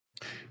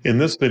In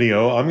this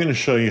video, I'm going to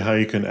show you how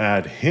you can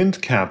add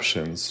hint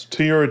captions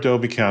to your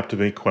Adobe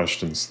Captivate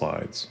question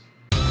slides.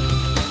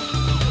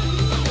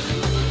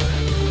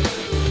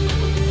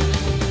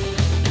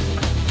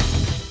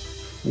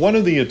 One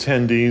of the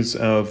attendees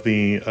of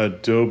the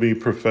Adobe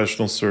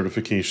Professional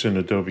Certification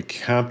Adobe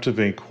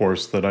Captivate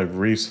course that I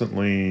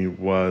recently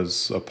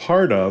was a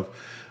part of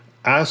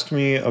asked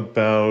me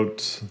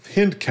about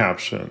hint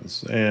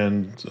captions,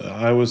 and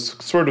I was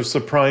sort of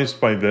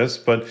surprised by this,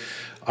 but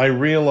I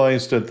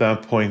realized at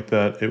that point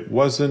that it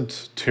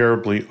wasn't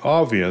terribly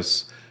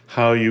obvious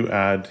how you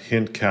add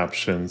hint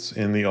captions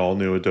in the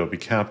all-new Adobe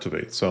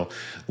Captivate. So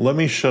let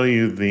me show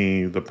you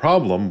the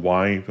problem,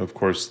 why, of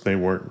course, they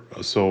weren't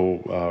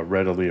so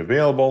readily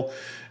available,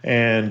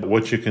 and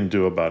what you can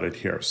do about it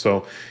here.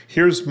 So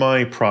here's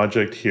my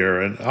project here,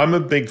 and I'm a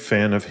big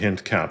fan of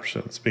hint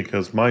captions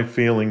because my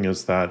feeling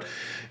is that,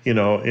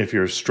 if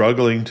you're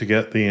struggling to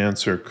get the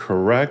answer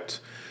correct,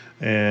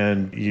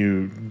 and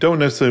you don't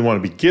necessarily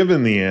want to be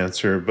given the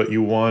answer, but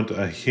you want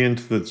a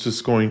hint that's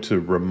just going to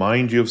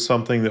remind you of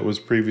something that was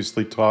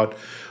previously taught,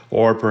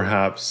 or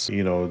perhaps,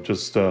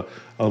 just a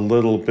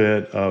little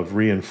bit of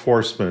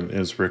reinforcement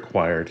is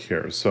required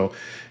here. So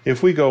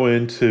if we go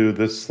into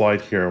this slide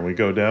here and we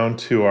go down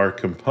to our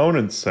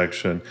components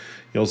section,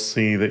 you'll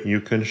see that you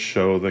can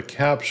show the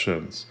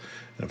captions.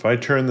 And if I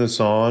turn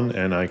this on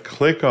and I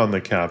click on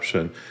the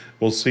caption,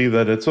 we'll see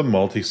that it's a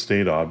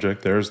multi-state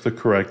object. There's the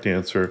correct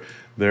answer.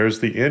 There's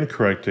the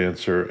incorrect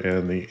answer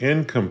and the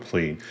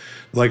incomplete.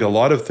 Like a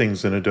lot of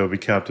things in Adobe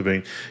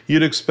Captivate,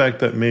 you'd expect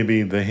that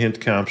maybe the hint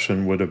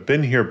caption would have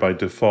been here by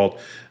default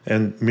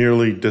and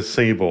merely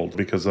disabled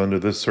because under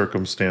this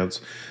circumstance,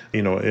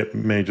 it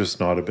may just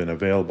not have been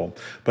available.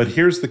 But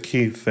here's the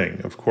key thing,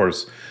 of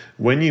course,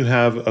 when you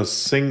have a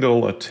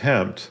single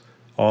attempt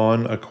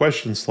on a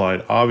question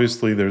slide,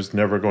 obviously there's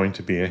never going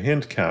to be a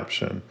hint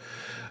caption.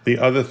 The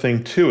other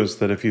thing too is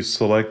that if you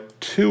select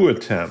 2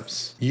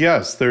 attempts,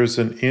 yes, there's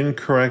an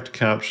incorrect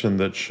caption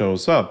that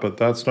shows up, but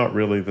that's not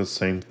really the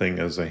same thing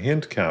as a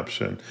hint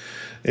caption.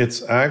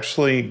 It's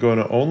actually going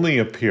to only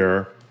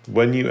appear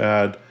when you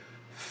add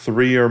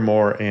 3 or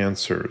more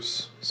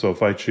answers. So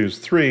if I choose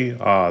 3,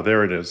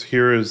 there it is.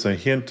 Here is a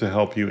hint to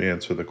help you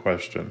answer the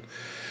question.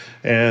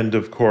 And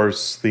of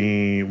course,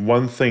 the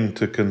one thing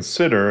to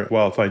consider,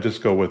 well, if I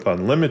just go with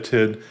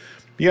unlimited,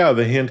 yeah,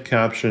 the hint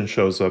caption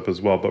shows up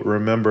as well. But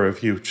remember,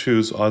 if you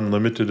choose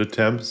unlimited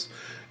attempts,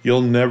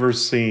 you'll never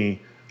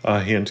see a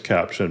hint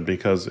caption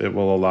because it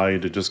will allow you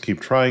to just keep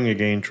trying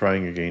again,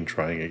 trying again,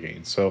 trying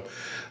again. So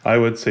I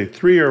would say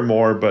 3 or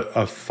more, but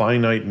a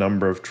finite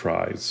number of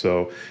tries.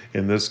 So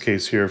in this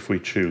case here, if we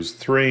choose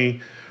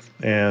 3,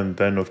 and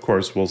then of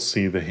course we'll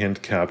see the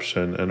hint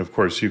caption, and of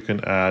course you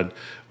can add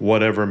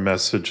whatever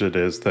message it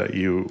is that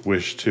you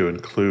wish to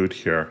include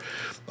here.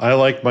 I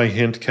like my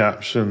hint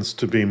captions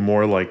to be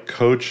more like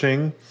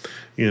coaching,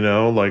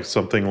 like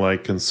something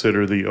like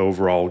consider the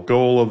overall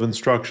goal of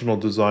instructional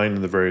design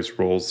in the various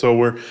roles. So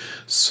we're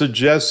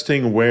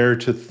suggesting where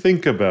to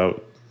think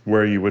about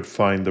where you would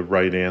find the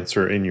right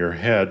answer in your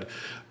head,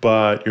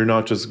 but you're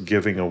not just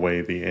giving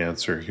away the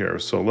answer here.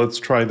 So let's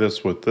try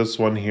this with this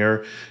one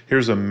here.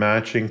 Here's a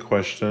matching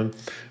question.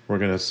 We're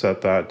going to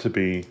set that to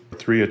be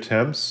 3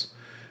 attempts,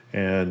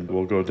 and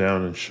we'll go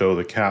down and show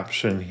the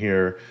caption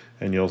here,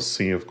 and you'll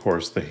see, of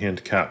course, the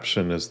hint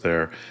caption is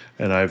there.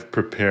 And I've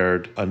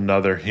prepared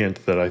another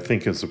hint that I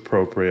think is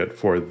appropriate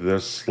for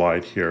this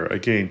slide here.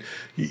 Again,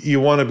 you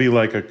want to be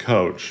like a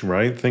coach,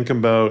 right? Think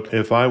about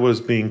if I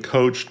was being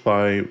coached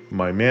by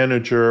my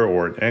manager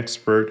or an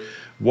expert,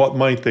 what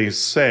might they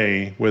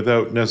say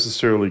without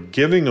necessarily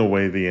giving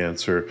away the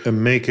answer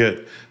and make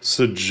it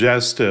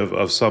suggestive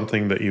of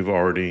something that you've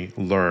already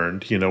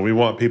learned? We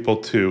want people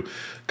to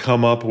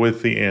come up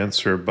with the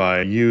answer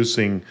by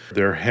using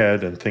their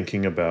head and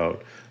thinking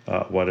about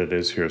what it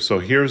is here. So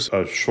here's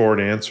a short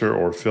answer,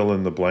 or fill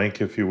in the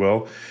blank, if you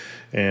will.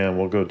 And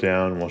we'll go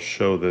down and we'll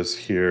show this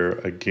here.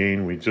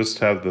 Again, we just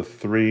have the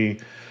 3,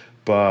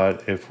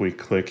 but if we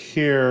click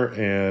here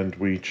and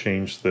we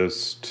change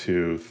this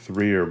to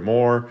 3 or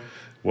more,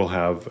 we'll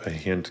have a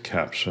hint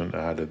caption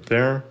added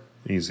there.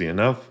 Easy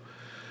enough.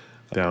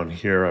 Down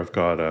here, I've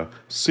got a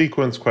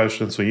sequence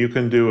question, so you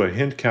can do a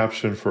hint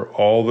caption for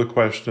all the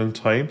question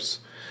types.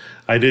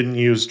 I didn't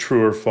use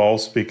true or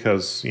false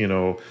because,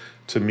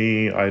 to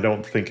me, I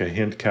don't think a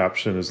hint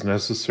caption is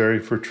necessary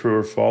for true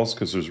or false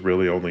because there's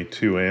really only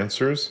 2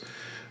 answers.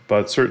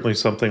 But certainly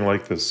something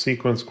like this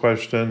sequence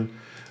question,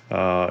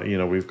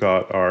 we've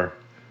got our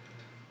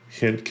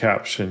hint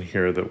caption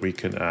here that we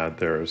can add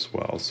there as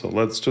well. So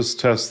let's just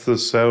test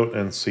this out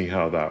and see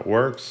how that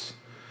works.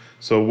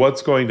 So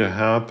what's going to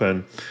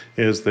happen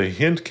is the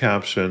hint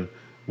caption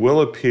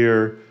will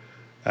appear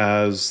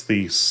as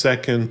the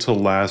second to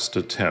last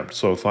attempt.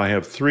 So if I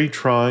have 3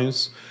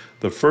 tries,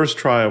 the first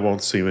try I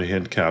won't see the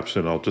hint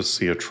caption, I'll just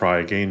see a try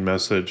again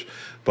message.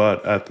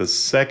 But at the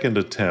second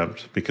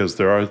attempt, because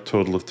there are a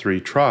total of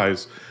 3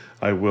 tries,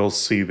 I will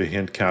see the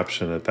hint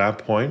caption at that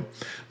point.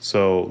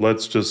 So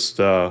let's just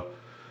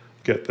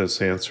get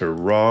this answer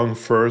wrong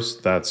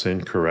first. That's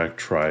incorrect.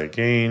 Try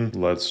again.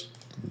 Let's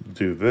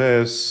do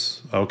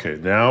this. Okay,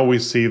 now we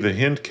see the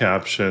hint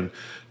caption.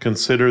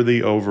 Consider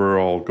the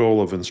overall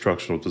goal of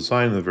instructional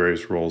design, the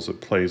various roles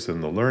it plays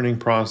in the learning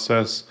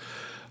process.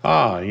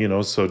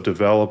 So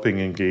developing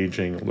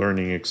engaging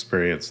learning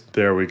experience.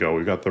 There we go.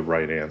 We got the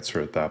right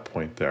answer at that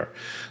point there.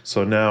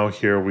 So now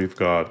here we've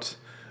got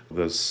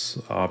this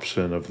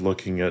option of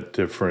looking at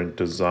different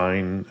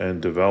design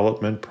and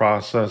development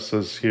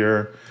processes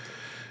here.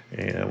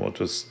 And we'll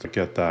just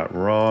get that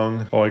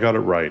wrong. Oh, I got it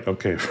right.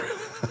 Okay.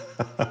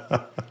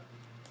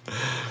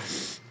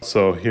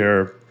 So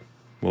here,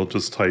 we'll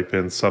just type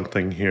in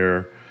something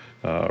here,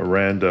 a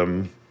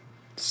random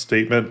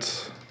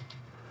statement.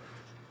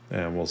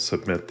 And we'll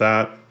submit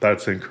that.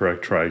 That's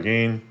incorrect. Try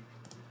again.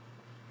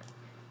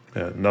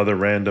 Another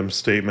random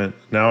statement.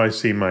 Now I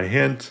see my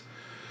hint.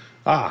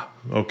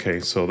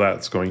 Okay, so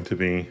that's going to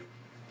be,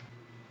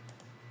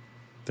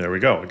 there we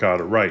go. I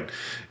got it right.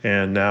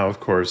 And now, of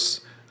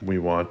course, we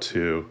want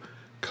to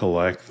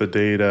collect the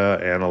data,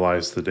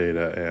 analyze the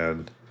data,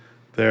 and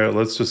there,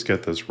 let's just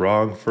get this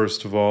wrong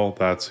first of all.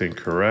 That's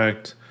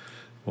incorrect.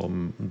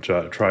 We'll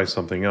try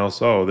something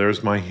else. Oh,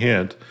 there's my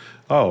hint.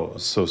 Oh,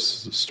 so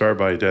start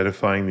by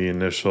identifying the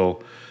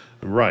initial,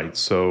 right.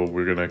 So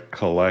we're going to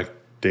collect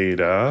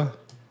data,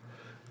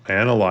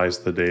 analyze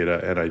the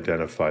data, and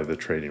identify the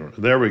training.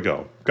 There we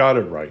go. Got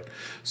it right.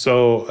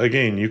 So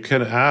again, you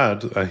can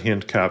add a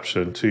hint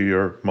caption to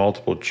your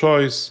multiple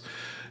choice,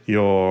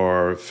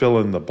 your fill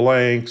in the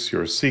blanks,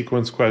 your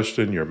sequence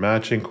question, your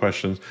matching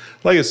questions.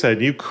 Like I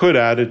said, you could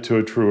add it to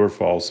a true or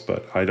false,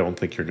 but I don't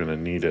think you're going to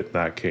need it in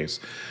that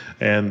case.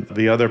 And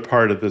the other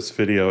part of this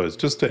video is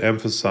just to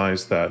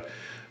emphasize that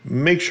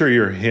make sure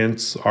your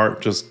hints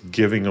aren't just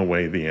giving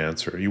away the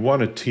answer. You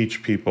want to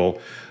teach people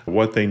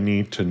what they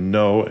need to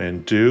know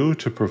and do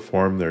to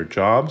perform their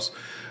jobs.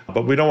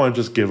 But we don't want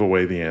to just give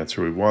away the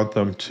answer. We want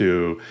them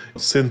to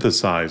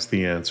synthesize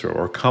the answer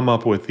or come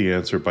up with the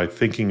answer by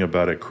thinking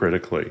about it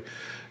critically.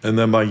 And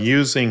then by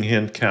using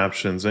hint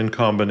captions in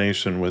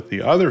combination with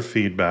the other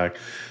feedback,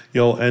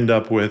 you'll end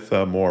up with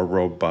a more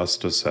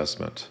robust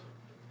assessment.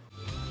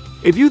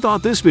 If you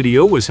thought this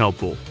video was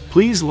helpful,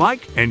 please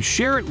like and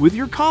share it with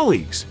your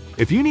colleagues.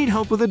 If you need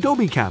help with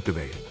Adobe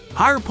Captivate,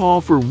 hire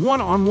Paul for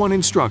one-on-one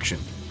instruction.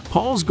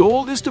 Paul's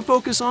goal is to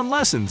focus on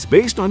lessons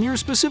based on your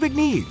specific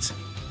needs.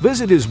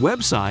 Visit his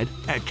website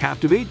at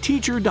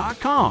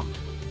captivateteacher.com.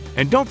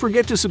 And don't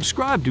forget to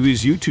subscribe to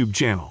his YouTube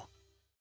channel.